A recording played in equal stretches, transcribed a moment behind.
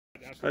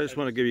I just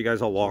want to give you guys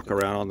a walk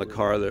around on the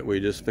car that we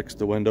just fixed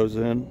the windows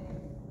in.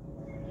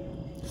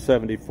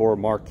 74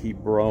 Marquis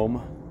Brougham.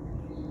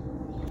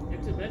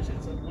 And to mention,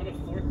 it's one of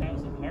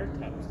 4,000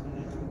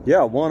 hardtops.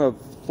 Yeah, one of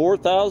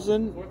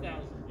 4,000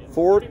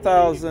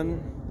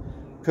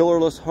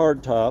 pillarless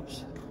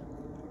hardtops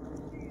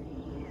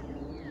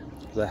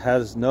that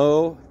has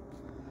no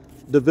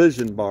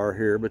division bar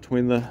here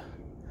between the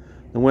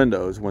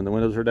windows. When the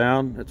windows are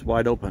down, it's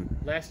wide open.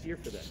 Last year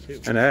for that too.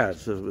 And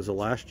it was the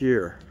last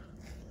year.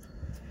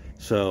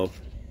 So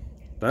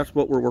that's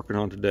what we're working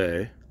on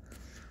today.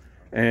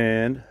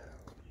 And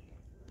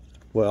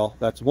well,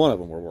 that's one of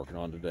them we're working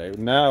on today.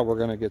 Now we're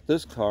going to get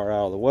this car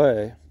out of the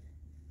way.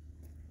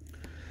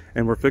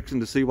 And we're fixing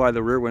to see why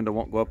the rear window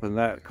won't go up in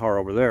that car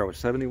over there. It was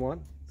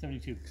 71?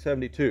 72.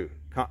 72.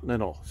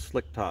 Continental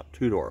slick top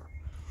 2-door.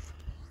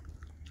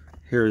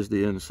 Here's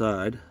the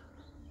inside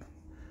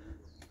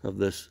of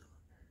this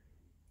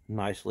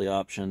nicely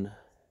optioned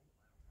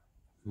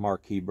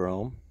Marquis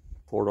Brougham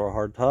 4-door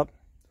hardtop.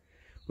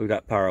 We've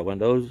got power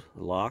windows,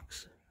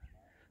 locks,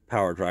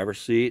 power driver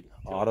seat,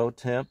 auto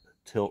temp,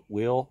 tilt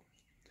wheel,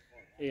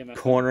 AM/FM.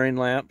 Cornering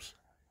lamps,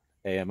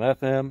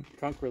 AM/FM,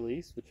 Trunk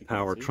release, which you can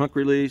power see. trunk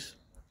release.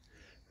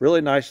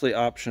 Really nicely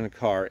optioned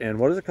car. And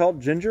what is it called?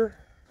 Ginger?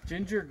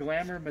 Ginger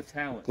Glamour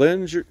Metallic.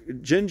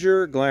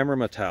 Ginger Glamour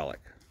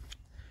Metallic.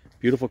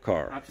 Beautiful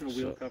car. Optional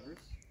wheel covers.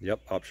 Yep,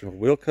 optional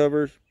wheel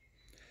covers.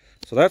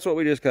 So that's what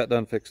we just got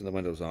done fixing the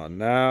windows on.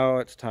 Now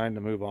it's time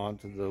to move on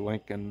to the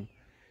Lincoln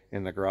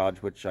in the garage,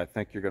 which I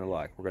think you're going to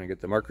like. We're going to get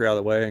the Mercury out of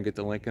the way and get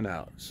the Lincoln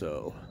out.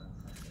 So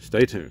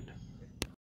stay tuned.